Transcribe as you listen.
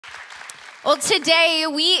Well, today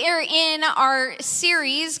we are in our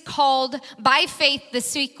series called By Faith, the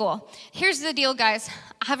Sequel. Here's the deal, guys.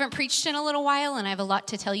 I haven't preached in a little while, and I have a lot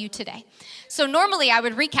to tell you today. So normally I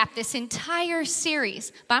would recap this entire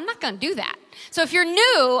series, but I'm not going to do that. So if you're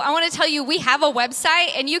new, I want to tell you we have a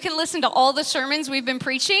website, and you can listen to all the sermons we've been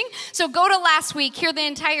preaching. So go to last week, hear the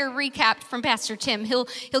entire recap from Pastor Tim. He'll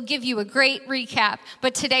give you a great recap,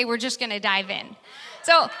 but today we're just going to dive in.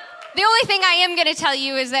 So the only thing I am going to tell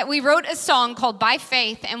you is that we wrote a song called By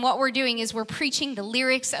Faith, and what we're doing is we're preaching the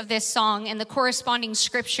lyrics of this song and the corresponding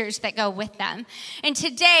scriptures that go with them. And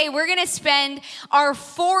today we're going to spend our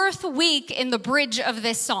 4th week in the bridge of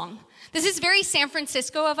this song. This is very San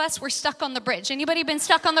Francisco of us. We're stuck on the bridge. Anybody been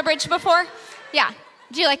stuck on the bridge before? Yeah.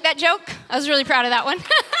 Do you like that joke? I was really proud of that one.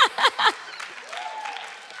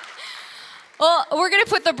 Well, we're going to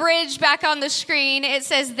put the bridge back on the screen. It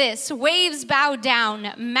says this: waves bow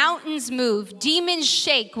down, mountains move, demons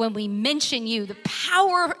shake when we mention you. The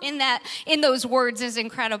power in those words is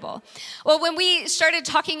incredible. Well, when we started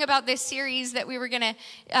talking about this series that we were going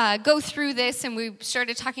to go through this, and we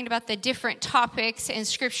started talking about the different topics and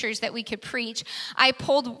scriptures that we could preach, I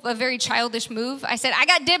pulled a very childish move. I said, I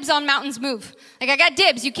got dibs on mountains move. Like, I got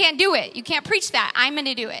dibs. You can't do it. You can't preach that. I'm going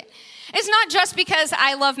to do it. It's not just because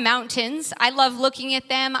I love mountains. I love looking at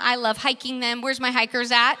them. I love hiking them. Where's my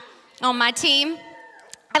hikers at on my team?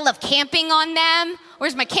 I love camping on them.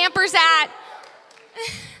 Where's my campers at?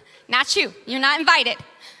 Not you. You're not invited.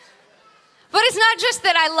 But it's not just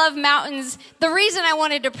that I love mountains. The reason I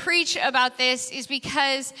wanted to preach about this is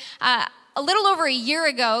because a little over a year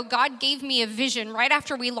ago, God gave me a vision right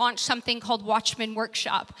after we launched something called Watchman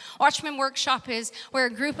Workshop. Watchman Workshop is where a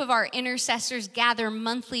group of our intercessors gather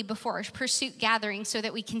monthly before our pursuit gathering so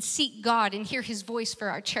that we can seek God and hear his voice for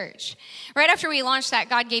our church. Right after we launched that,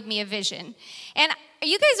 God gave me a vision. And are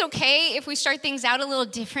you guys okay if we start things out a little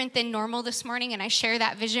different than normal this morning and I share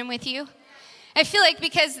that vision with you? I feel like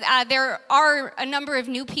because there are a number of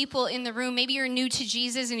new people in the room, maybe you're new to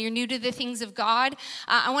Jesus and you're new to the things of God,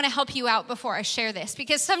 I want to help you out before I share this.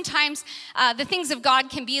 Because sometimes the things of God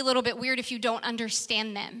can be a little bit weird if you don't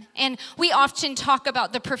understand them. And we often talk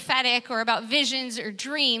about the prophetic or about visions or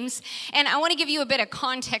dreams. And I want to give you a bit of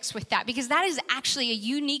context with that, because that is actually a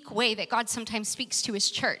unique way that God sometimes speaks to his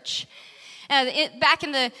church. Back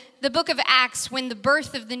in the book of Acts, when the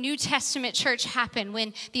birth of the New Testament church happened,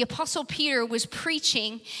 when the Apostle Peter was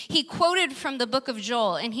preaching, he quoted from the book of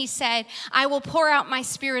Joel, and he said, I will pour out my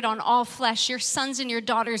spirit on all flesh. Your sons and your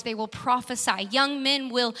daughters, they will prophesy. Young men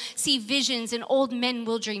will see visions, and old men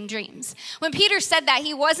will dream dreams. When Peter said that,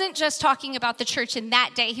 he wasn't just talking about the church in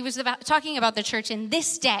that day. He was talking about the church in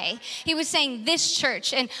this day. He was saying this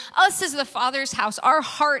church, and us as the Father's house, our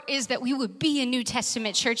heart is that we would be a New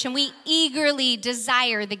Testament church, and we eagerly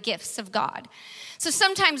desire the gifts of God. So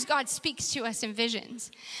sometimes God speaks to us in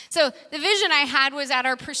visions. So the vision I had was at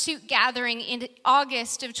our pursuit gathering in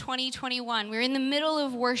August of 2021. We were in the middle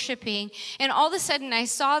of worshiping, and all of a sudden I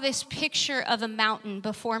saw this picture of a mountain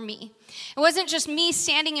before me. It wasn't just me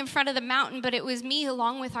standing in front of the mountain, but it was me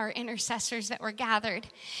along with our intercessors that were gathered.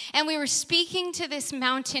 And we were speaking to this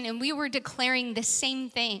mountain, and we were declaring the same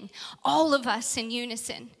thing, all of us in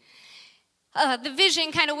unison. The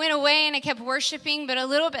vision kind of went away and I kept worshiping, but a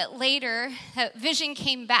little bit later, that vision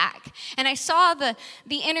came back. And I saw the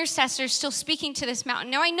intercessors still speaking to this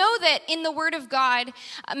mountain. Now, I know that in the Word of God,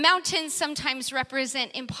 mountains sometimes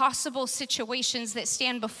represent impossible situations that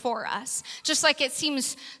stand before us. Just like it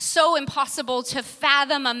seems so impossible to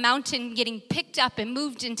fathom a mountain getting picked up and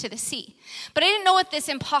moved into the sea. But I didn't know what this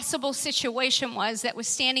impossible situation was that was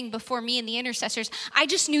standing before me and the intercessors. I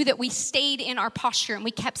just knew that we stayed in our posture and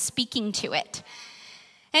we kept speaking to it.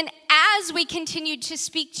 And as we continued to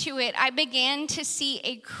speak to it, I began to see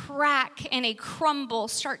a crack and a crumble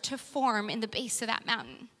start to form in the base of that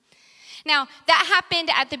mountain. Now, that happened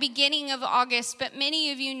at the beginning of August, but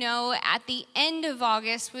many of you know at the end of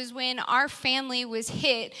August was when our family was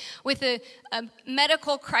hit with a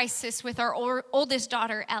medical crisis with our oldest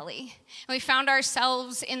daughter, Ellie. And we found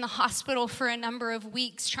ourselves in the hospital for a number of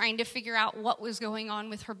weeks trying to figure out what was going on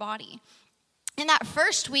with her body. In that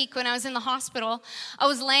first week when I was in the hospital, I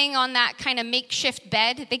was laying on that kind of makeshift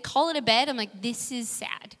bed. They call it a bed. I'm like, this is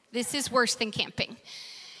sad. This is worse than camping.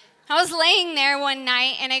 I was laying there one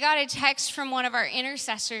night, and I got a text from one of our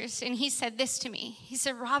intercessors, and he said this to me. He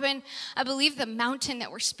said, Robyn, I believe the mountain that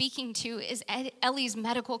we're speaking to is Ellie's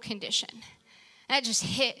medical condition. And that just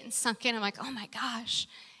hit and sunk in. I'm like, oh my gosh,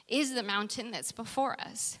 is the mountain that's before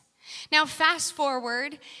us. Now, fast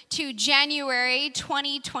forward to January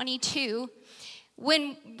 2022,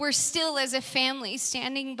 when we're still as a family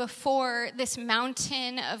standing before this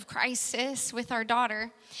mountain of crisis with our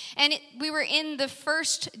daughter, And we were in the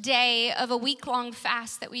first day of a week-long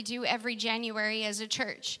fast that we do every January as a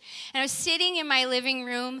church. And I was sitting in my living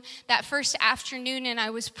room that first afternoon, and I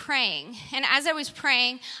was praying. And as I was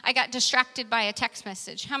praying, I got distracted by a text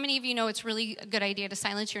message. How many of you know it's really a good idea to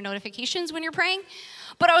silence your notifications when you're praying?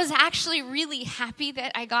 But I was actually really happy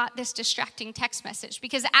that I got this distracting text message,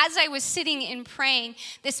 because as I was sitting and praying,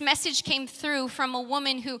 this message came through from a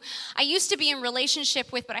woman who I used to be in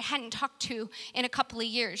relationship with, but I hadn't talked to in a couple of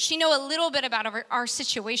years. She knew a little bit about our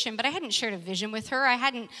situation, but I hadn't shared a vision with her. I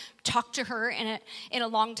hadn't talked to her in a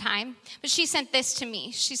long time. But she sent this to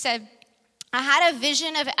me. She said, I had a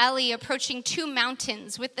vision of Ellie approaching two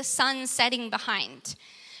mountains with the sun setting behind.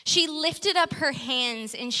 She lifted up her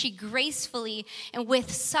hands, and she gracefully and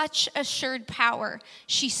with such assured power,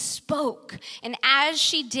 she spoke. And as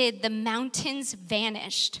she did, the mountains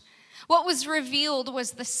vanished. What was revealed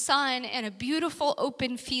was the sun and a beautiful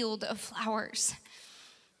open field of flowers.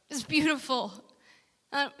 It was beautiful.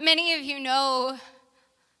 Many of you know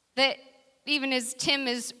that even as Tim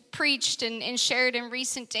has preached and shared in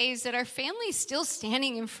recent days, that our family is still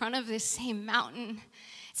standing in front of this same mountain.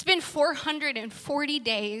 It's been 440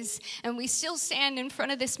 days, and we still stand in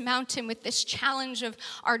front of this mountain with this challenge of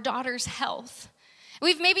our daughter's health.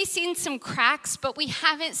 We've maybe seen some cracks, but we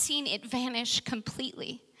haven't seen it vanish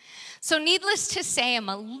completely. So needless to say, I'm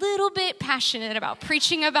a little bit passionate about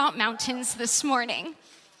preaching about mountains this morning.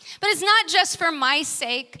 But it's not just for my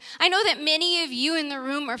sake. I know that many of you in the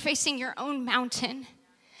room are facing your own mountain.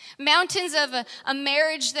 Mountains of a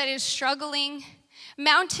marriage that is struggling.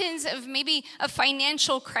 Mountains of maybe a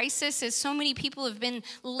financial crisis, as so many people have been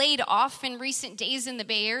laid off in recent days in the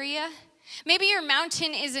Bay Area. Maybe your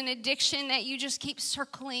mountain is an addiction that you just keep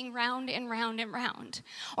circling round and round and round.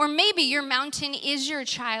 Or maybe your mountain is your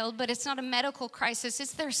child, but it's not a medical crisis.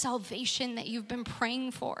 It's their salvation that you've been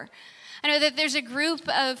praying for. I know that there's a group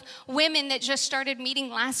of women that just started meeting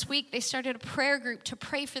last week. They started a prayer group to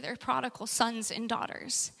pray for their prodigal sons and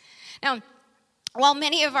daughters. Now, while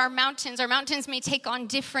many of our mountains may take on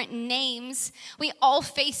different names, we all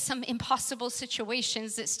face some impossible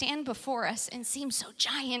situations that stand before us and seem so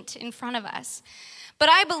giant in front of us. But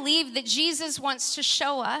I believe that Jesus wants to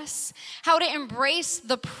show us how to embrace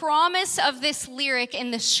the promise of this lyric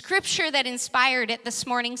in the scripture that inspired it this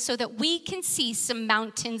morning so that we can see some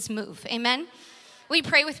mountains move. Amen? Will you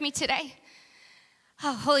pray with me today?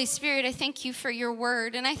 Oh, Holy Spirit, I thank you for your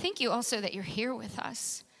word, and I thank you also that you're here with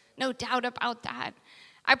us. No doubt about that.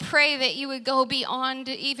 I pray that you would go beyond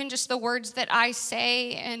even just the words that I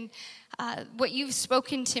say and what you've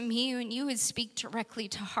spoken to me, and you would speak directly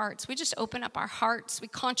to hearts. We just open up our hearts. We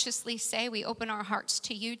consciously say we open our hearts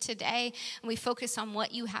to you today, and we focus on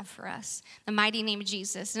what you have for us. In the mighty name of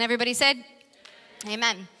Jesus. And everybody said,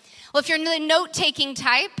 Amen. Well, if you're the note-taking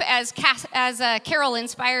type, as Carol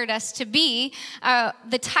inspired us to be,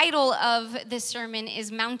 the title of this sermon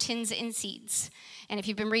is Mountains and Seeds. And if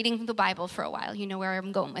you've been reading the Bible for a while, you know where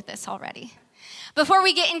I'm going with this already. Before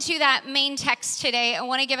we get into that main text today, I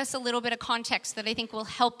want to give us a little bit of context that I think will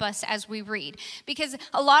help us as we read. Because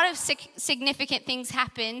a lot of significant things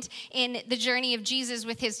happened in the journey of Jesus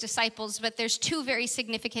with his disciples, but there's two very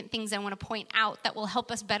significant things I want to point out that will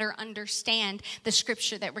help us better understand the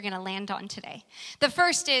scripture that we're going to land on today. The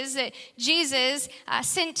first is that Jesus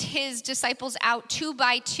sent his disciples out 2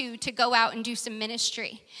 by 2 to go out and do some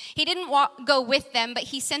ministry. He didn't go with them, but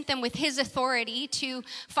he sent them with his authority to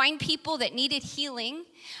find people that needed healing,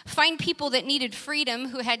 find people that needed freedom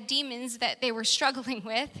who had demons that they were struggling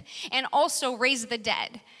with, and also raise the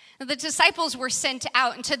dead. The disciples were sent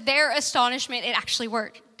out, and to their astonishment, it actually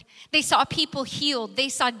worked. They saw people healed, they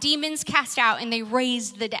saw demons cast out, and they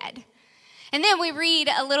raised the dead. And then we read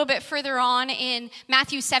a little bit further on in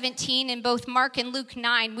Matthew 17 and both Mark and Luke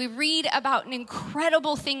 9, we read about an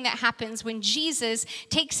incredible thing that happens when Jesus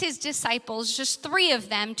takes his disciples, just 3 of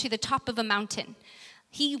them, to the top of a mountain.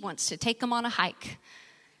 He wants to take them on a hike.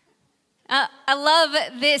 I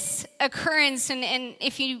love this occurrence, and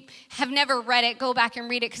if you have never read it, go back and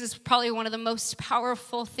read it, because it's probably one of the most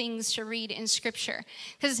powerful things to read in Scripture.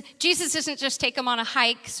 Because Jesus doesn't just take them on a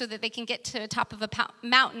hike so that they can get to the top of a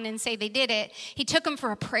mountain and say they did it. He took them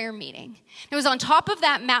for a prayer meeting. It was on top of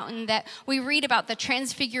that mountain that we read about the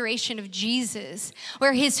transfiguration of Jesus,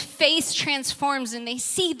 where his face transforms and they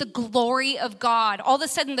see the glory of God. All of a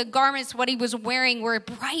sudden, the garments, what he was wearing, were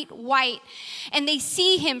bright white, and they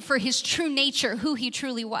see him for his true nature, who he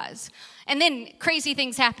truly was. And then crazy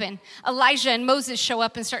things happen. Elijah and Moses show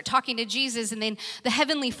up and start talking to Jesus, and then the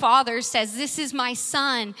Heavenly Father says, "This is my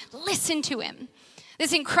son, listen to him."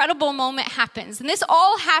 This incredible moment happens, and this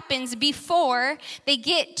all happens before they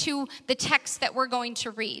get to the text that we're going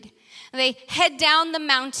to read. They head down the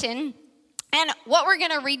mountain. And what we're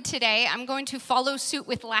going to read today, I'm going to follow suit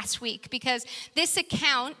with last week, because this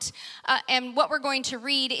account and what we're going to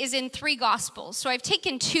read is in 3 Gospels. So I've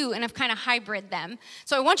taken 2 and I've kind of hybrid them.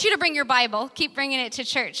 So I want you to bring your Bible, keep bringing it to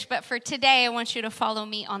church. But for today, I want you to follow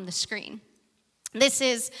me on the screen. This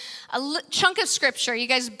is a chunk of scripture. You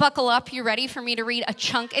guys buckle up. You ready for me to read a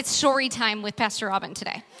chunk? It's story time with Pastor Robyn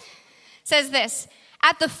today. It says this: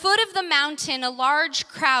 at the foot of the mountain, a large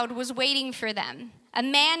crowd was waiting for them. A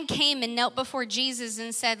man came and knelt before Jesus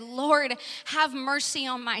and said, "Lord, have mercy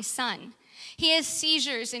on my son. He has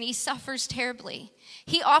seizures and he suffers terribly.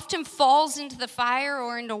 He often falls into the fire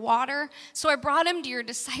or into water. So I brought him to your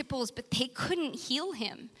disciples, but they couldn't heal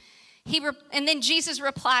him." And then Jesus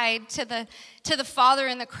replied to the father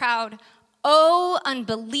in the crowd, "O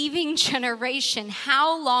unbelieving generation,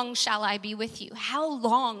 how long shall I be with you? How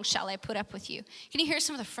long shall I put up with you?" Can you hear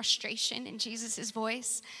some of the frustration in Jesus'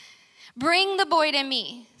 voice? "Bring the boy to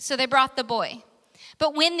me." So they brought the boy.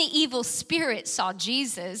 But when the evil spirit saw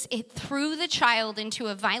Jesus, it threw the child into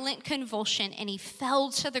a violent convulsion, and he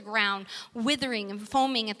fell to the ground, withering and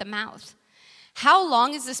foaming at the mouth. "How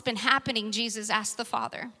long has this been happening?" Jesus asked the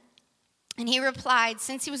father. And he replied,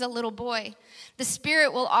 "Since he was a little boy, the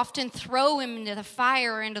spirit will often throw him into the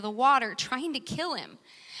fire or into the water, trying to kill him.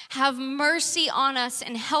 Have mercy on us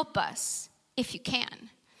and help us if you can."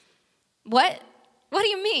 "What? What do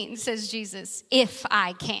you mean?" says Jesus. "If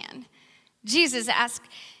I can." Jesus asked,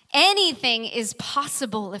 "Anything is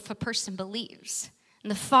possible if a person believes." And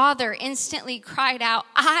the father instantly cried out,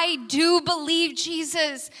 "I do believe,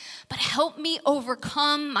 Jesus, but help me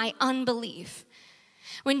overcome my unbelief."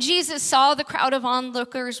 When Jesus saw the crowd of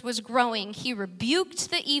onlookers was growing, he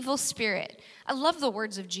rebuked the evil spirit. I love the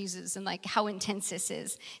words of Jesus and like how intense this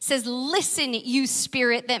is. It says, "Listen, you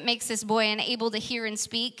spirit that makes this boy unable to hear and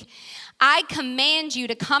speak. I command you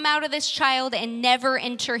to come out of this child and never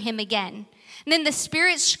enter him again." And then the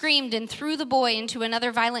spirit screamed and threw the boy into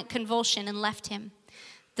another violent convulsion and left him.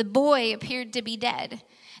 The boy appeared to be dead,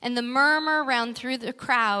 and the murmur ran through the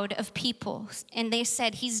crowd of people, and they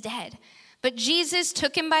said, "He's dead." But Jesus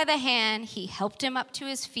took him by the hand, he helped him up to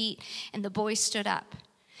his feet, and the boy stood up.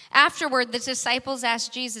 Afterward, the disciples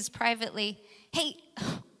asked Jesus privately, "Hey,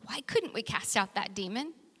 why couldn't we cast out that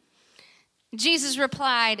demon?" Jesus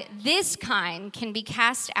replied, "This kind can be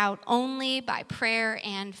cast out only by prayer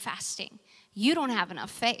and fasting. You don't have enough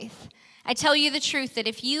faith. I tell you the truth that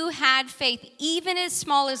if you had faith even as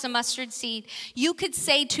small as a mustard seed, you could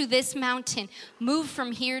say to this mountain, 'Move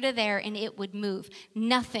from here to there,' and it would move.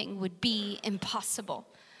 Nothing would be impossible."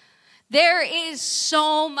 There is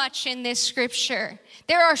so much in this scripture.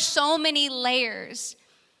 There are so many layers.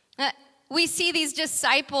 We see these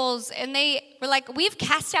disciples and they were like, "We've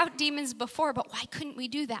cast out demons before, but why couldn't we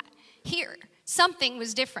do that here?" Something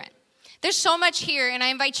was different. There's so much here, and I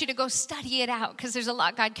invite you to go study it out because there's a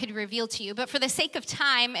lot God could reveal to you. But for the sake of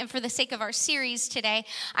time and for the sake of our series today,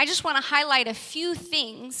 I just want to highlight a few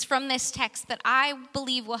things from this text that I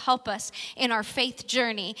believe will help us in our faith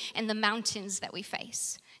journey and the mountains that we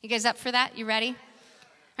face. You guys up for that? You ready?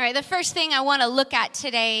 All right, the first thing I want to look at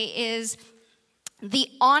today is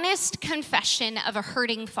the honest confession of a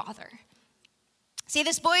hurting father. See,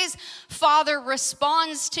 this boy's father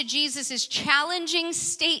responds to Jesus' challenging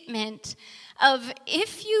statement of,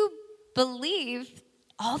 "If you believe,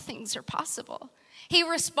 all things are possible." He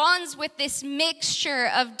responds with this mixture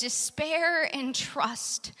of despair and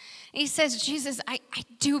trust. He says, "Jesus, I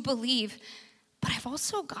do believe, but I've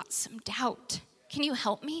also got some doubt. Can you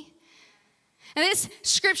help me?" And this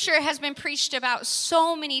scripture has been preached about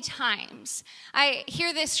so many times. I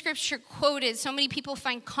hear this scripture quoted. So many people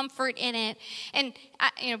find comfort in it. And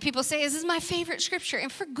people say, "This is my favorite scripture." And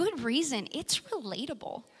for good reason. It's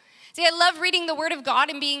relatable. See, I love reading the Word of God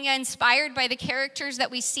and being inspired by the characters that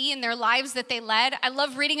we see in their lives that they led. I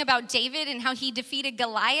love reading about David and how he defeated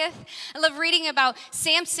Goliath. I love reading about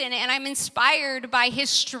Samson, and I'm inspired by his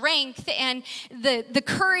strength and the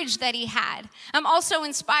courage that he had. I'm also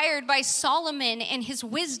inspired by Solomon and his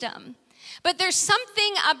wisdom. But there's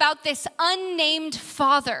something about this unnamed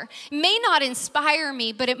father. It may not inspire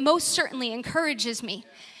me, but it most certainly encourages me.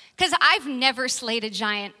 Because I've never slayed a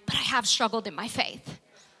giant, but I have struggled in my faith.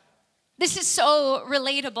 This is so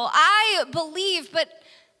relatable. I believe, but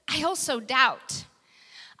I also doubt.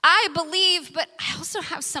 I believe, but I also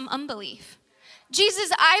have some unbelief.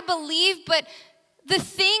 Jesus, I believe, but the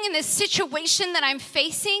thing and the situation that I'm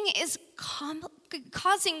facing is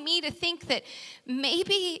causing me to think that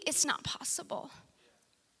maybe it's not possible.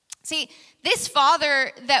 See, this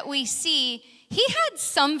father that we see, he had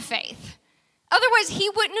some faith. Otherwise, he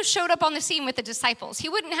wouldn't have showed up on the scene with the disciples. He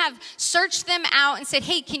wouldn't have searched them out and said,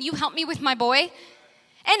 hey, can you help me with my boy?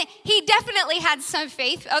 And he definitely had some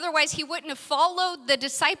faith. Otherwise, he wouldn't have followed the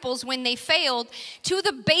disciples when they failed to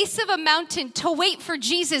the base of a mountain to wait for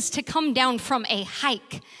Jesus to come down from a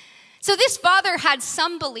hike. So this father had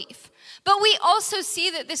some belief. But we also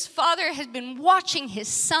see that this father had been watching his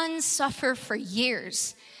son suffer for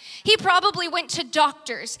years. He probably went to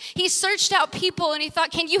doctors. He searched out people and he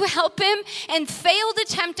thought, can you help him? And failed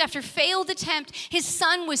attempt after failed attempt, his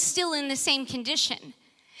son was still in the same condition.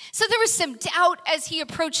 So there was some doubt as he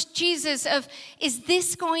approached Jesus of, is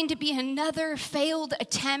this going to be another failed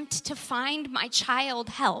attempt to find my child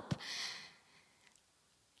help?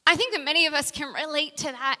 I think that many of us can relate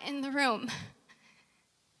to that in the room.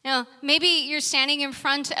 Now, maybe you're standing in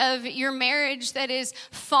front of your marriage that is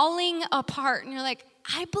falling apart and you're like,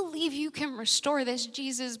 I believe you can restore this,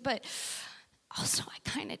 Jesus, but also I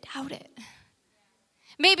kind of doubt it.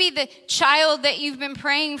 Maybe the child that you've been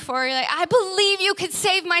praying for, you're like, I believe you could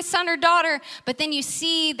save my son or daughter, but then you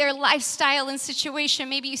see their lifestyle and situation.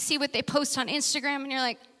 Maybe you see what they post on Instagram and you're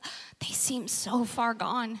like, they seem so far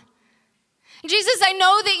gone. Jesus, I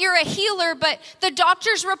know that you're a healer, but the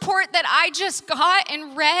doctor's report that I just got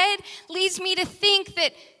and read leads me to think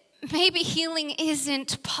that maybe healing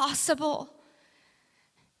isn't possible.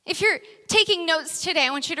 If you're taking notes today,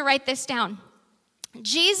 I want you to write this down.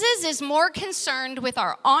 Jesus is more concerned with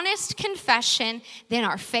our honest confession than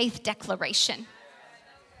our faith declaration.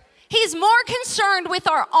 He's more concerned with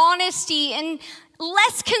our honesty and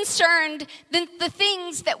less concerned than the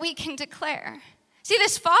things that we can declare. See,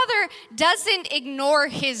 this father doesn't ignore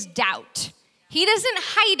his doubt. He doesn't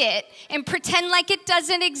hide it and pretend like it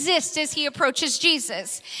doesn't exist as he approaches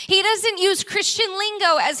Jesus. He doesn't use Christian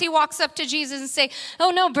lingo as he walks up to Jesus and say,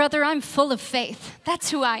 oh no, brother, I'm full of faith. That's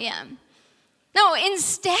who I am. No,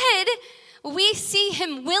 instead, we see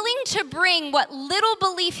him willing to bring what little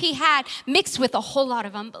belief he had mixed with a whole lot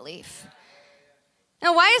of unbelief.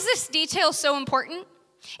 Now, why is this detail so important?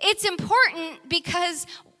 It's important because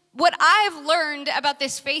what I've learned about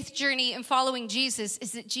this faith journey in following Jesus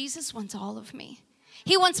is that Jesus wants all of me.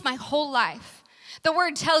 He wants my whole life. The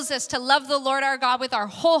word tells us to love the Lord our God with our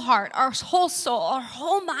whole heart, our whole soul, our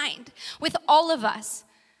whole mind, with all of us.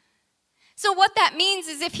 So what that means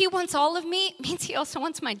is if he wants all of me, it means he also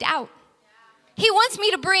wants my doubt. He wants me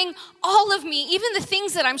to bring all of me, even the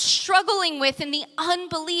things that I'm struggling with and the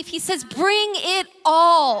unbelief. He says, bring it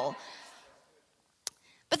all.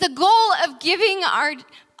 But the goal of giving our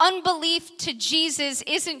unbelief to Jesus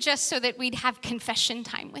isn't just so that we'd have confession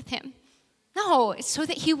time with him. No, it's so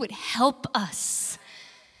that he would help us.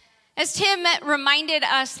 As Tim reminded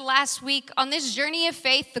us last week, on this journey of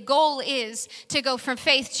faith, the goal is to go from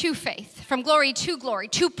faith to faith, from glory,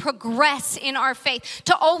 to progress in our faith,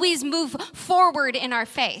 to always move forward in our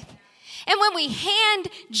faith. And when we hand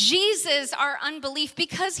Jesus our unbelief,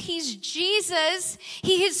 because he's Jesus,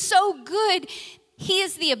 he is so good, he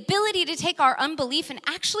has the ability to take our unbelief and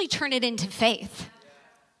actually turn it into faith.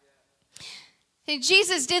 And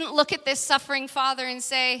Jesus didn't look at this suffering father and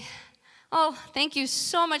say, oh, thank you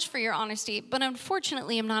so much for your honesty, but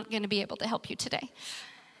unfortunately, I'm not going to be able to help you today.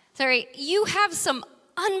 Sorry, you have some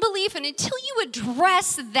unbelief, and until you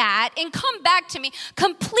address that and come back to me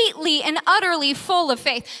completely and utterly full of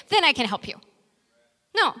faith, then I can help you.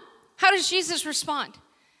 No. How does Jesus respond?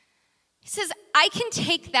 He says, I can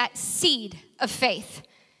take that seed of faith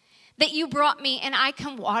that you brought me and I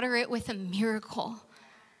can water it with a miracle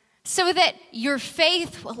so that your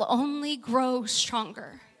faith will only grow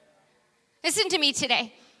stronger. Listen to me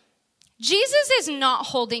today. Jesus is not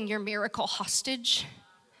holding your miracle hostage.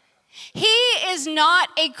 He is not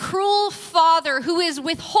a cruel father who is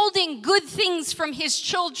withholding good things from his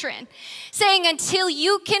children, saying until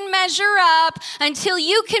you can measure up, until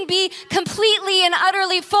you can be completely and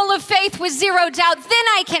utterly full of faith with zero doubt, then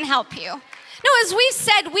I can help you. No, as we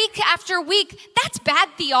said week after week, that's bad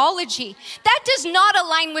theology. That does not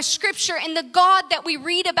align with Scripture and the God that we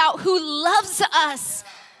read about who loves us.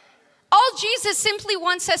 All Jesus simply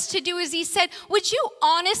wants us to do is he said, would you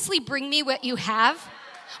honestly bring me what you have?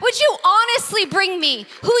 Would you honestly bring me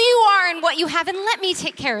who you are and what you have, and let me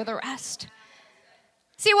take care of the rest?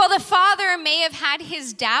 See, while the father may have had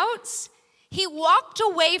his doubts, he walked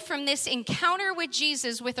away from this encounter with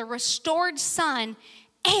Jesus with a restored son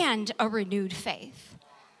and a renewed faith.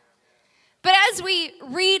 But as we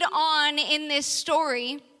read on in this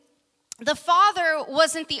story, the father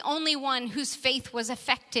wasn't the only one whose faith was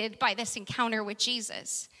affected by this encounter with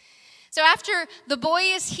Jesus. So after the boy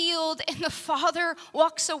is healed and the father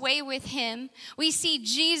walks away with him, we see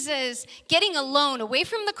Jesus getting alone, away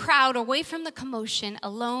from the crowd, away from the commotion,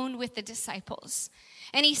 alone with the disciples.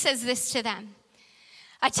 And he says this to them,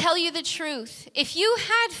 I tell you the truth, if you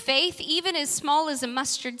had faith even as small as a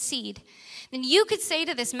mustard seed, then you could say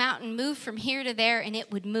to this mountain, move from here to there, and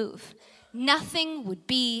it would move. Nothing would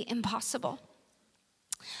be impossible.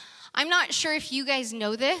 I'm not sure if you guys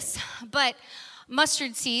know this, but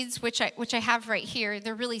mustard seeds, which I have right here,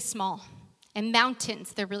 they're really small. And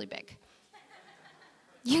mountains, they're really big.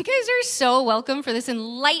 You guys are so welcome for this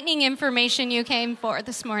enlightening information you came for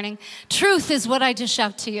this morning. Truth is what I just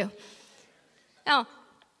shout to you. Now,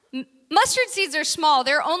 mustard seeds are small.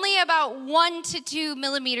 They're only about 1 to 2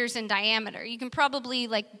 millimeters in diameter. You can probably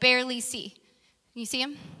barely see. You see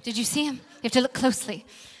them? Did you see them? You have to look closely.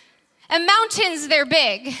 And mountains, they're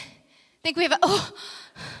big. I think we have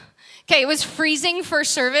okay, it was freezing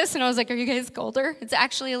first service, and I was like, are you guys colder? It's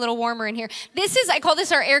actually a little warmer in here. I call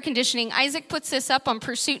this our air conditioning. Isaac puts this up on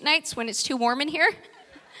pursuit nights when it's too warm in here.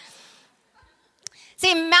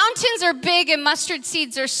 See, mountains are big and mustard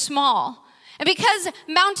seeds are small. And because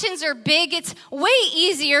mountains are big, it's way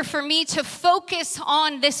easier for me to focus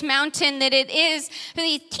on this mountain than it is for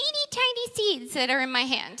these teeny tiny seeds that are in my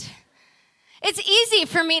hand. It's easy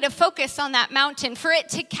for me to focus on that mountain, for it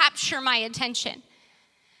to capture my attention.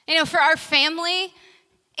 For our family,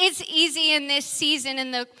 it's easy in this season,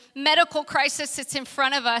 in the medical crisis that's in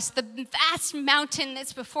front of us, the vast mountain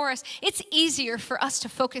that's before us, it's easier for us to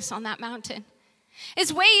focus on that mountain.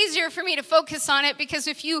 It's way easier for me to focus on it because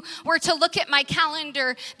if you were to look at my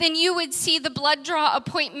calendar, then you would see the blood draw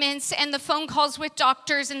appointments and the phone calls with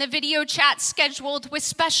doctors and the video chats scheduled with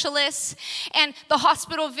specialists and the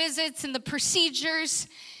hospital visits and the procedures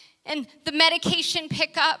and the medication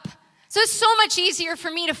pickup. So it's so much easier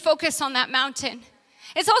for me to focus on that mountain.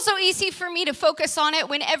 It's also easy for me to focus on it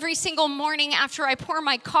when every single morning after I pour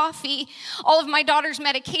my coffee, all of my daughter's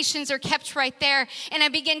medications are kept right there, and I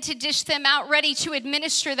begin to dish them out, ready to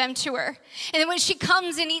administer them to her. And then when she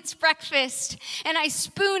comes and eats breakfast, and I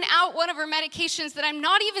spoon out one of her medications that I'm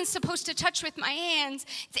not even supposed to touch with my hands,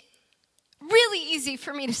 it's really easy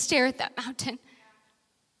for me to stare at that mountain.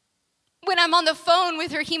 When I'm on the phone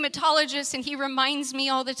with her hematologist and he reminds me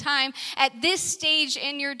all the time, at this stage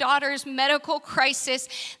in your daughter's medical crisis,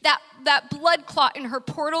 that blood clot in her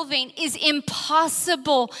portal vein is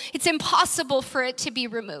impossible. It's impossible for it to be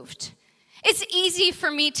removed. It's easy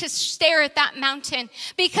for me to stare at that mountain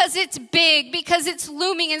because it's big, because it's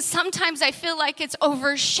looming, and sometimes I feel like it's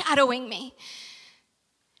overshadowing me.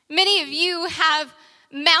 Many of you have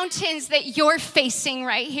mountains that you're facing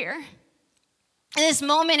right here. In this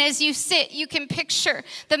moment, as you sit, you can picture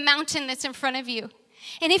the mountain that's in front of you.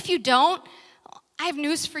 And if you don't, I have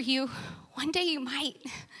news for you. One day you might.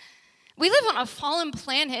 We live on a fallen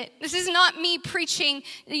planet. This is not me preaching,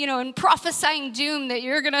 and prophesying doom that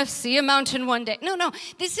you're going to see a mountain one day. No.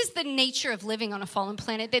 This is the nature of living on a fallen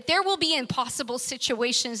planet, that there will be impossible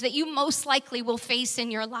situations that you most likely will face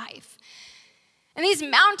in your life. And these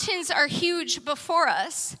mountains are huge before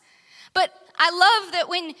us. But I love that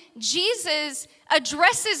when Jesus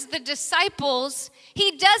addresses the disciples,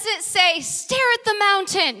 he doesn't say, stare at the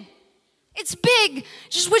mountain. It's big.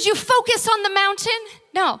 Just would you focus on the mountain?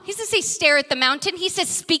 No, he doesn't say stare at the mountain. He says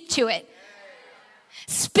speak to it.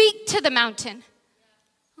 Speak to the mountain.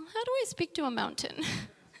 Well, how do I speak to a mountain?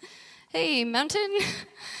 Hey, mountain.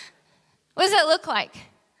 What does that look like?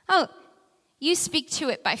 Oh, you speak to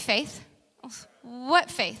it by faith.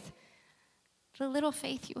 What faith? The little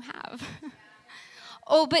faith you have.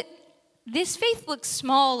 Oh, but this faith looks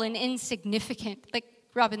small and insignificant. Like,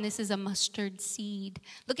 Robyn, this is a mustard seed.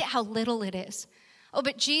 Look at how little it is. Oh,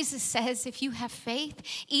 but Jesus says if you have faith,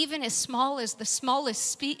 even as small as the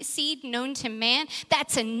smallest seed known to man,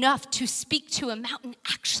 that's enough to speak to a mountain,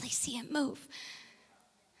 actually see it move.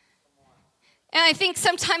 And I think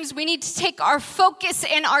sometimes we need to take our focus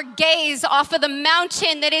and our gaze off of the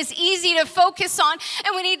mountain that is easy to focus on,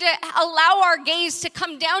 and we need to allow our gaze to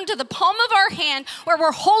come down to the palm of our hand where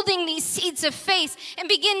we're holding these seeds of faith and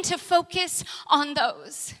begin to focus on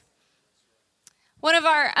those. One of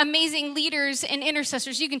our amazing leaders and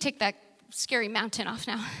intercessors, you can take that scary mountain off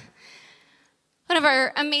now. One of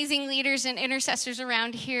our amazing leaders and intercessors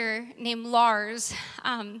around here named Lars,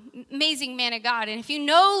 amazing man of God. And if you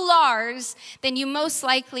know Lars, then you most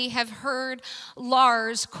likely have heard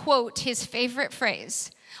Lars quote his favorite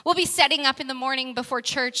phrase. We'll be setting up in the morning before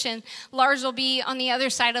church, and Lars will be on the other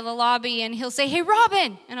side of the lobby, and he'll say, hey,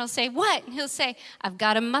 Robyn. And I'll say, what? And he'll say, I've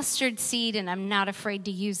got a mustard seed, and I'm not afraid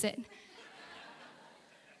to use it.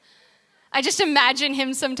 I just imagine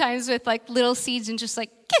him sometimes with little seeds and just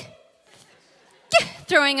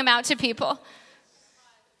throwing them out to people.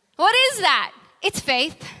 What is that? It's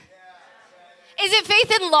faith. Is it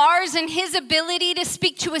faith in Lars and his ability to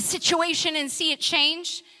speak to a situation and see it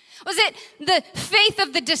change? Was it the faith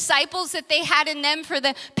of the disciples that they had in them for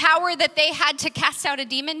the power that they had to cast out a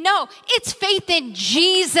demon? No, it's faith in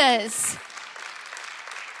Jesus.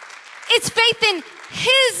 It's faith in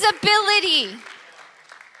his ability.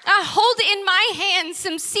 I hold in my hand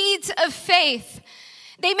some seeds of faith.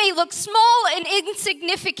 They may look small and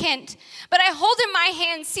insignificant, but I hold in my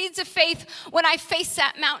hand seeds of faith when I face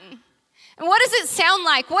that mountain. And what does it sound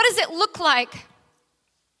like? What does it look like?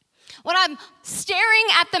 When I'm staring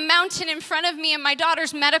at the mountain in front of me and my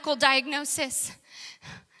daughter's medical diagnosis,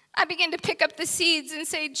 I begin to pick up the seeds and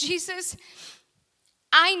say, Jesus,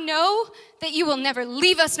 I know that you will never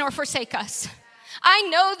leave us nor forsake us. I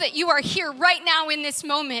know that you are here right now in this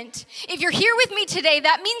moment. If you're here with me today,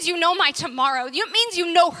 that means you know my tomorrow. It means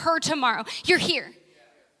you know her tomorrow. You're here.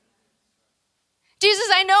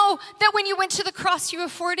 Jesus, I know that when you went to the cross, you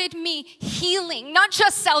afforded me healing, not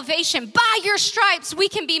just salvation. By your stripes, we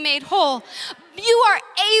can be made whole. You are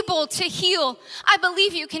able to heal. I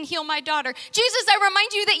believe you can heal my daughter. Jesus, I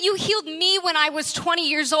remind you that you healed me when I was 20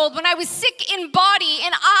 years old, when I was sick in body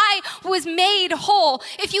and I was made whole.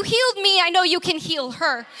 If you healed me, I know you can heal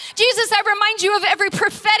her. Jesus, I remind you of every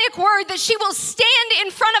prophetic word that she will stand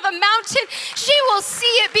in front of a mountain. She will see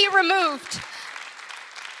it be removed.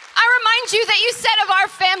 I remind you that you said of our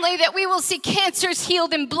family that we will see cancers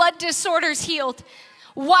healed and blood disorders healed.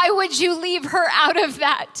 Why would you leave her out of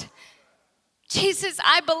that? Jesus,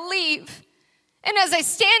 I believe. And as I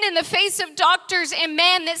stand in the face of doctors and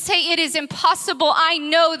man that say it is impossible, I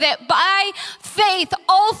know that by faith,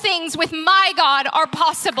 all things with my God are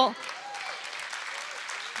possible.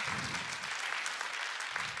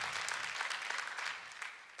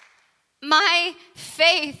 My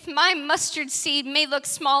faith, my mustard seed may look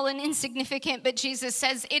small and insignificant, but Jesus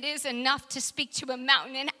says it is enough to speak to a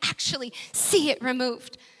mountain and actually see it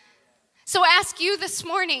removed. So I ask you this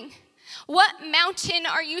morning, what mountain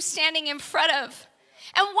are you standing in front of?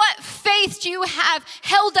 And what faith do you have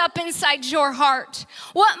held up inside your heart?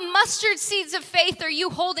 What mustard seeds of faith are you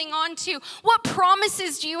holding on to? What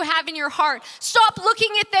promises do you have in your heart? Stop looking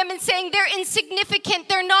at them and saying they're insignificant,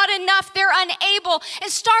 they're not enough, they're unable,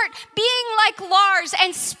 and start being like Lars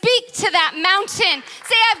and speak to that mountain.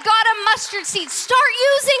 Say, I've got a mustard seed. Start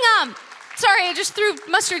using them. Sorry, I just threw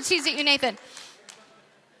mustard seeds at you, Nathan.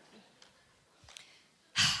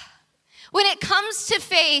 When it comes to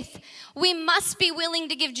faith, we must be willing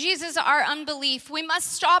to give Jesus our unbelief. We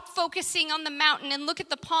must stop focusing on the mountain and look at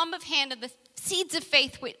the palm of hand of the seeds of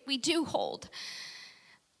faith we do hold.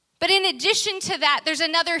 But in addition to that, there's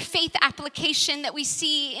another faith application that we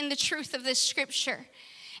see in the truth of this scripture.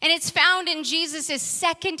 And it's found in Jesus'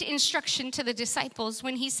 second instruction to the disciples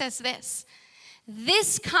when he says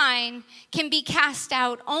this kind can be cast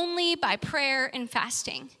out only by prayer and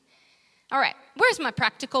fasting. All right, where's my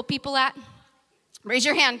practical people at? Raise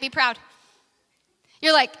your hand, be proud.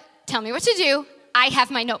 You're like, tell me what to do. I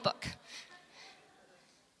have my notebook.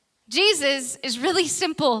 Jesus is really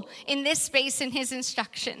simple in this space in his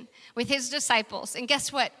instruction with his disciples. And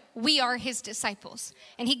guess what? We are his disciples.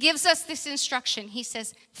 And he gives us this instruction. He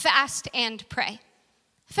says, fast and pray.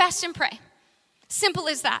 Fast and pray. Simple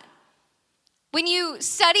as that. When you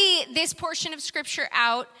study this portion of scripture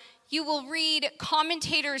out, you will read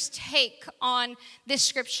commentators' take on this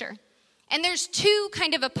scripture. And there's two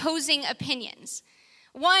kind of opposing opinions.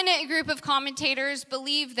 One group of commentators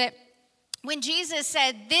believe that when Jesus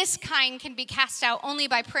said this kind can be cast out only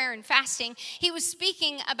by prayer and fasting, he was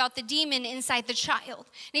speaking about the demon inside the child.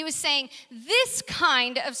 And he was saying this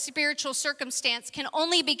kind of spiritual circumstance can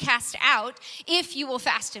only be cast out if you will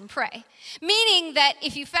fast and pray. Meaning that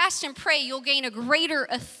if you fast and pray, you'll gain a greater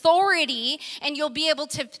authority and you'll be able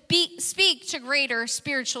to speak to greater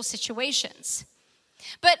spiritual situations.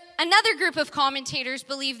 But another group of commentators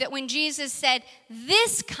believe that when Jesus said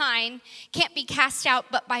this kind can't be cast out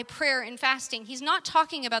but by prayer and fasting, he's not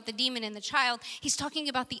talking about the demon in the child, he's talking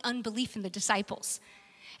about the unbelief in the disciples.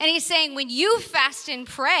 And he's saying when you fast and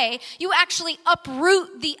pray, you actually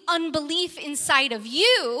uproot the unbelief inside of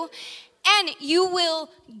you and you will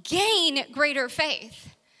gain greater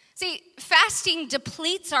faith. See, fasting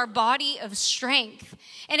depletes our body of strength,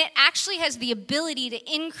 and it actually has the ability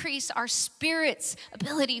to increase our spirit's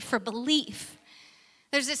ability for belief.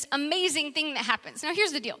 There's this amazing thing that happens. Now,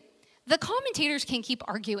 here's the deal. The commentators can keep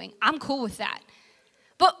arguing. I'm cool with that.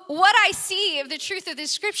 But what I see of the truth of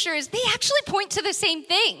this scripture is they actually point to the same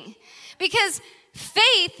thing. Because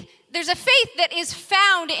faith, there's a faith that is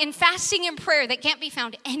found in fasting and prayer that can't be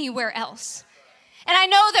found anywhere else. And I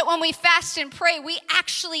know that when we fast and pray, we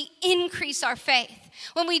actually increase our faith.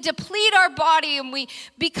 When we deplete our body and we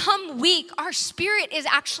become weak, our spirit is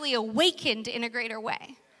actually awakened in a greater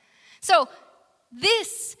way. So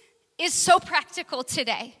this is so practical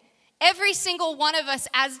today. Every single one of us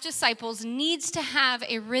as disciples needs to have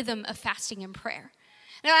a rhythm of fasting and prayer.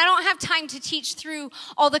 Now, I don't have time to teach through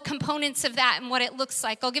all the components of that and what it looks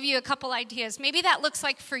like. I'll give you a couple ideas. Maybe that looks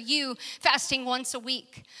like for you fasting once a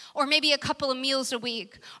week, or maybe a couple of meals a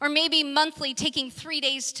week, or maybe monthly taking 3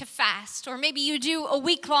 days to fast, or maybe you do a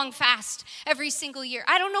week-long fast every single year.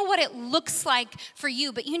 I don't know what it looks like for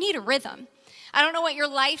you, but you need a rhythm. I don't know what your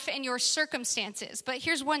life and your circumstances, but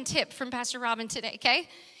here's one tip from Pastor Robyn today, okay?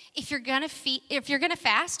 If you're gonna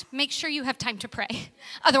fast, make sure you have time to pray.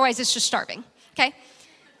 Otherwise, it's just starving, okay?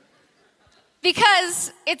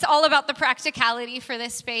 Because it's all about the practicality for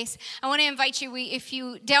this space, I want to invite you, if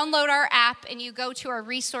you download our app and you go to our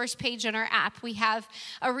resource page in our app, we have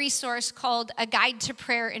a resource called A Guide to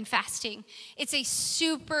Prayer and Fasting. It's a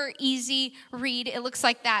super easy read. It looks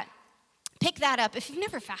like that. Pick that up. If you've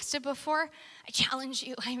never fasted before, I challenge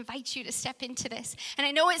you, I invite you to step into this. And I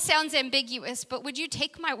know it sounds ambiguous, but would you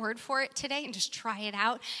take my word for it today and just try it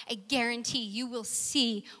out? I guarantee you will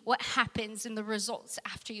see what happens in the results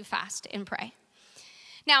after you fast and pray.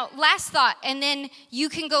 Now, last thought, and then you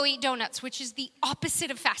can go eat donuts, which is the opposite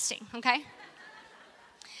of fasting, okay?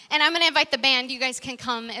 And I'm going to invite the band. You guys can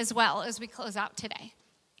come as well as we close out today.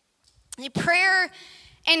 Prayer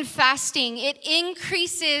and fasting, it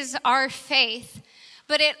increases our faith,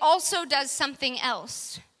 but it also does something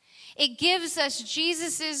else. It gives us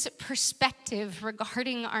Jesus's perspective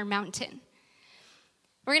regarding our mountain.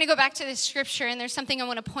 We're going to go back to this scripture, and there's something I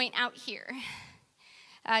want to point out here.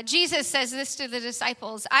 Jesus says this to the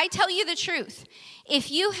disciples, I tell you the truth.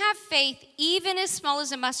 If you have faith, even as small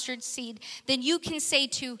as a mustard seed, then you can say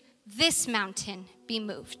to this mountain, be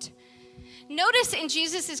moved. Notice in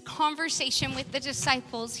Jesus' conversation with the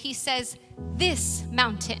disciples, he says, this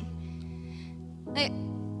mountain.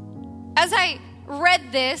 As I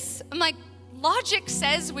read this, I'm like, logic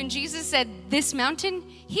says when Jesus said this mountain,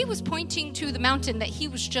 he was pointing to the mountain that he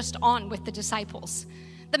was just on with the disciples.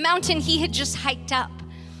 The mountain he had just hiked up.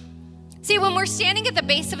 See, when we're standing at the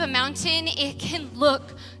base of a mountain, it can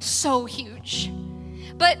look so huge.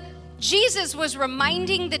 But Jesus was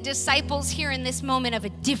reminding the disciples here in this moment of a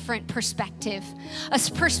different perspective, a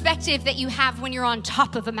perspective that you have when you're on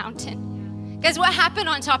top of a mountain. Guys, what happened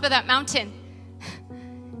on top of that mountain?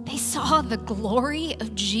 They saw the glory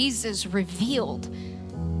of Jesus revealed.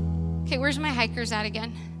 Okay, where's my hikers at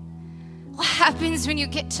again? What happens when you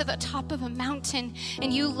get to the top of a mountain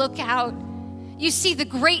and you look out? You see the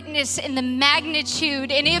greatness and the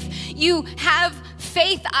magnitude. And if you have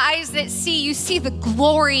faith eyes that see, you see the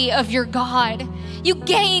glory of your God. You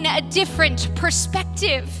gain a different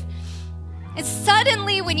perspective. And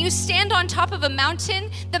suddenly when you stand on top of a mountain,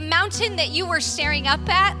 the mountain that you were staring up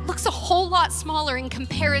at looks a whole lot smaller in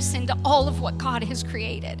comparison to all of what God has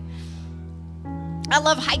created. I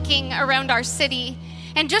love hiking around our city.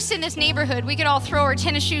 And just in this neighborhood, we could all throw our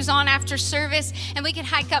tennis shoes on after service and we could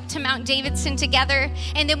hike up to Mount Davidson together,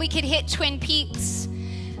 and then we could hit Twin Peaks.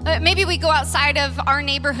 Maybe we go outside of our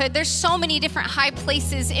neighborhood. There's so many different high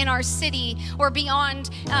places in our city or beyond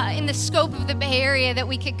in the scope of the Bay Area that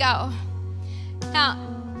we could go.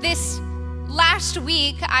 Now, this last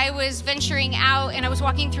week, I was venturing out and I was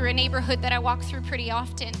walking through a neighborhood that I walk through pretty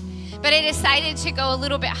often. But I decided to go a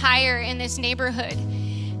little bit higher in this neighborhood.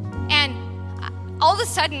 And all of a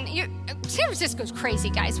sudden, San Francisco's crazy,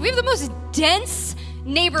 guys. We have the most dense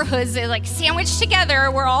neighborhoods. They're like sandwiched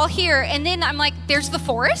together. We're all here. And then I'm like, there's the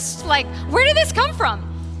forest? Like, where did this come from?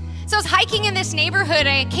 So I was hiking in this neighborhood.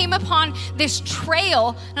 I came upon this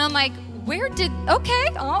trail. And I'm like, okay,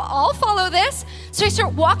 I'll follow this. So I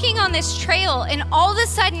start walking on this trail. And all of a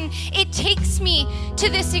sudden, it takes me to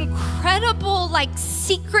this incredible, like,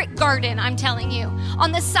 secret garden, I'm telling you,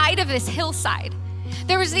 on the side of this hillside.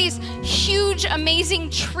 There was these huge,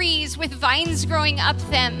 amazing trees with vines growing up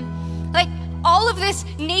them. Like all of this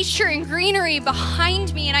nature and greenery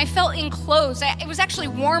behind me, and I felt enclosed. It was actually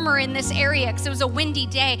warmer in this area because it was a windy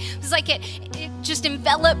day. It was like it just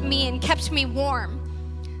enveloped me and kept me warm.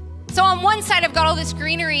 So on one side, I've got all this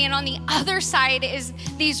greenery, and on the other side is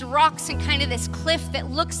these rocks and kind of this cliff that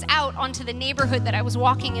looks out onto the neighborhood that I was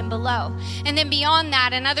walking in below. And then beyond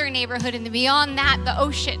that, another neighborhood, and then beyond that, the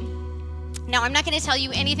ocean. Now, I'm not going to tell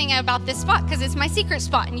you anything about this spot because it's my secret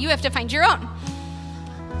spot and you have to find your own.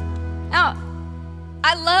 Now,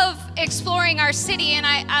 I love exploring our city and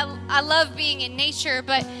I love being in nature,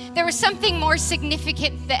 but there was something more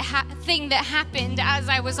significant thing that happened as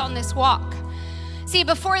I was on this walk. See,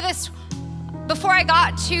 before before I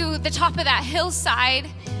got to the top of that hillside,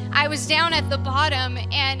 I was down at the bottom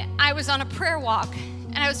and I was on a prayer walk.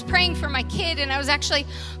 And I was praying for my kid, and I was actually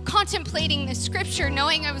contemplating the scripture,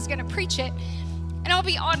 knowing I was going to preach it. And I'll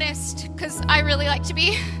be honest, because I really like to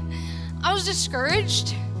be, I was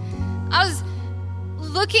discouraged. I was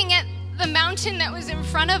looking at the mountain that was in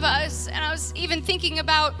front of us, and I was even thinking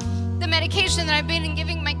about the medication that I've been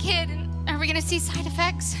giving my kid, and are we going to see side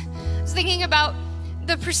effects? I was thinking about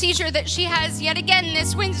the procedure that she has yet again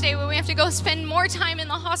this Wednesday, where we have to go spend more time in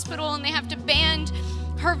the hospital, and they have to band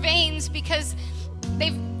her veins because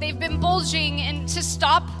they've been bulging, and to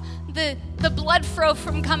stop the blood flow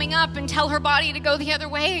from coming up and tell her body to go the other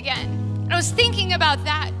way again. And I was thinking about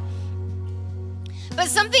that. But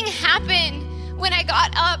something happened when I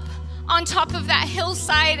got up on top of that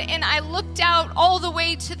hillside and I looked out all the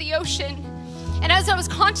way to the ocean. And as I was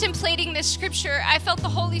contemplating this scripture, I felt the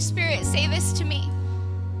Holy Spirit say this to me.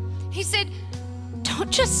 He said, don't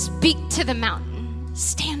just speak to the mountain,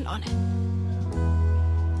 stand on it.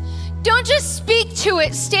 Don't just speak to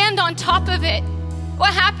it, stand on top of it.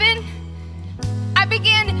 What happened? I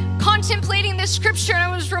began contemplating this scripture and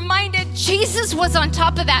I was reminded Jesus was on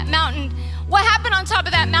top of that mountain. What happened on top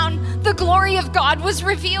of that mountain? The glory of God was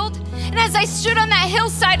revealed. And as I stood on that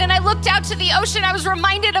hillside and I looked out to the ocean, I was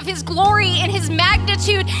reminded of his glory and his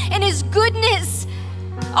magnitude and his goodness.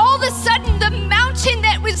 All of a sudden, the mountain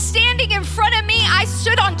that was standing in front of me, I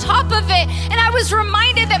stood on top of it, and I was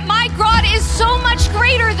reminded that my God is so much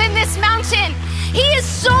greater than this mountain. He is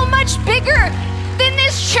so much bigger than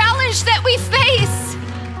this challenge that we face.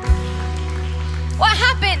 What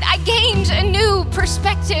happened? I gained a new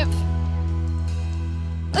perspective.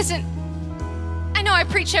 Listen, I know I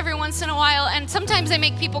preach every once in a while, and sometimes I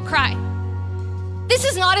make people cry. This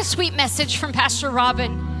is not a sweet message from Pastor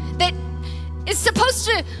Robyn that is supposed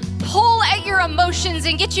to pull at your emotions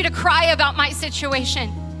and get you to cry about my situation.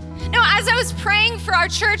 No, as I was praying for our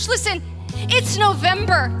church, listen, it's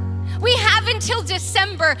November. We have until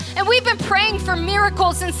December, and we've been praying for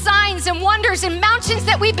miracles and signs and wonders and mountains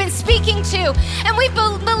that we've been speaking to, and we've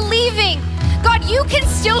been believing, God, you can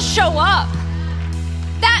still show up.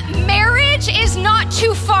 That marriage is not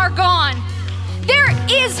too far gone. There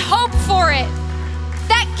is hope for it.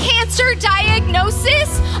 That cancer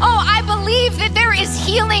diagnosis, oh, I believe that there is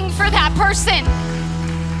healing for that person.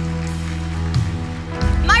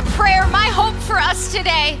 My prayer, my hope for us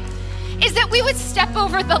today is that we would step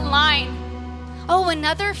over the line. Oh,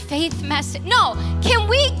 another faith message. No, can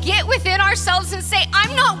we get within ourselves and say,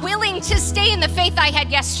 I'm not willing to stay in the faith I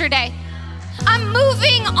had yesterday. I'm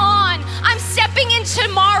moving on. I'm stepping in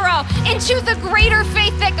tomorrow into the greater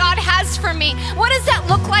faith that God has for me. What does that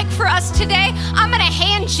look like for us today? I'm going to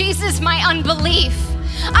hand Jesus my unbelief.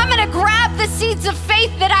 I'm going to grab the seeds of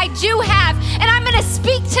faith that I do have, and I'm going to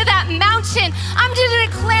speak to that mountain. I'm going to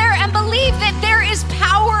declare and believe that there is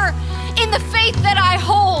power in the faith that I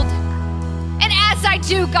hold. And as I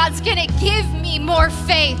do, God's going to give me more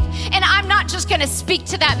faith. And I'm not just going to speak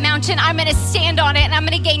to that mountain. I'm going to stand on it, and I'm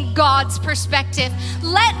going to gain God's perspective.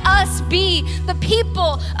 Let us be the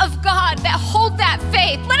people of God that hold that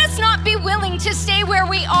faith. Let us not be willing to stay where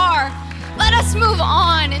we are. Let us move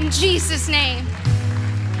on in Jesus' name.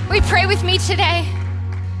 We pray with me today.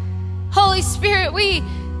 Holy Spirit, we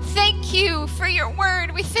thank you for your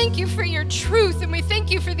word. We thank you for your truth, and we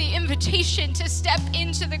thank you for the invitation to step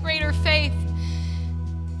into the greater faith.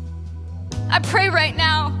 I pray right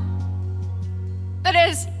now that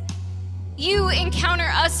as you encounter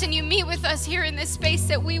us and you meet with us here in this space,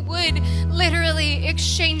 that we would literally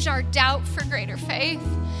exchange our doubt for greater faith.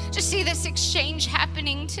 Just see this exchange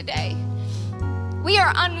happening today. We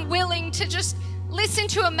are unwilling to just listen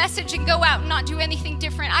to a message and go out and not do anything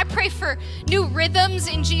different. I pray for new rhythms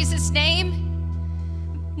in Jesus'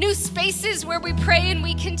 name, new spaces where we pray and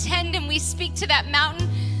we contend and we speak to that mountain,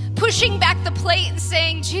 pushing back the plate and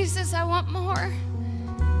saying, Jesus, I want more.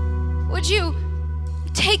 Would you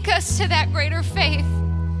take us to that greater faith?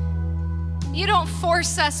 You don't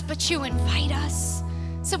force us, but you invite us.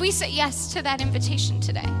 So we say yes to that invitation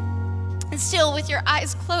today. And still with your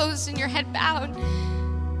eyes closed and your head bowed,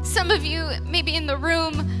 some of you maybe in the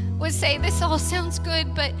room would say, this all sounds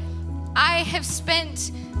good, but I have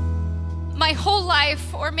spent my whole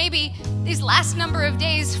life, or maybe these last number of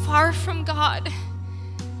days, far from God.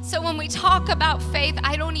 So when we talk about faith,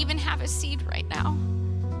 I don't even have a seed right now.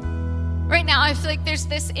 Right now, I feel like there's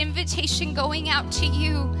this invitation going out to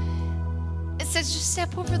you. It says, just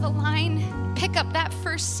step over the line, pick up that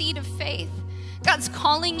first seed of faith. God's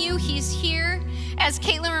calling you. He's here. As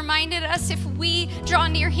Caitlin reminded us, if we draw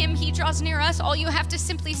near him, he draws near us. All you have to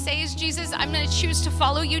simply say is, Jesus, I'm going to choose to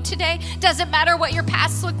follow you today. Doesn't matter what your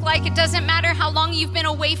past looked like. It doesn't matter how long you've been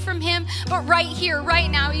away from him. But right here,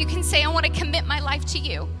 right now, you can say, I want to commit my life to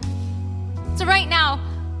you. So right now,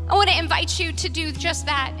 I want to invite you to do just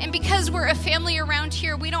that. And because we're a family around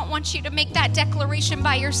here, we don't want you to make that declaration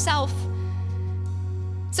by yourself.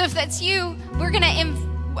 So if that's you, I'm going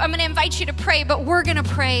to invite you to pray, but we're going to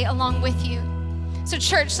pray along with you. So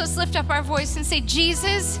church, let's lift up our voice and say,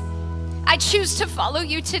 Jesus, I choose to follow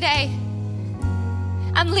you today.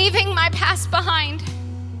 I'm leaving my past behind,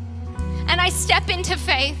 and I step into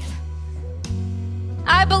faith.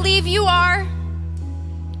 I believe you are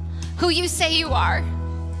who you say you are,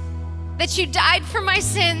 that you died for my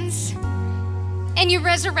sins, and you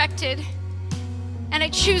resurrected, and I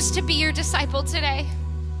choose to be your disciple today.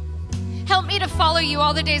 Help me to follow you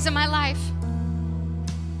all the days of my life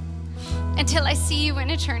until I see you in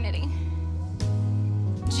eternity.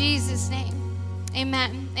 In Jesus' name,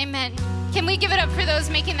 amen, amen. Can we give it up for those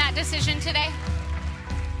making that decision today?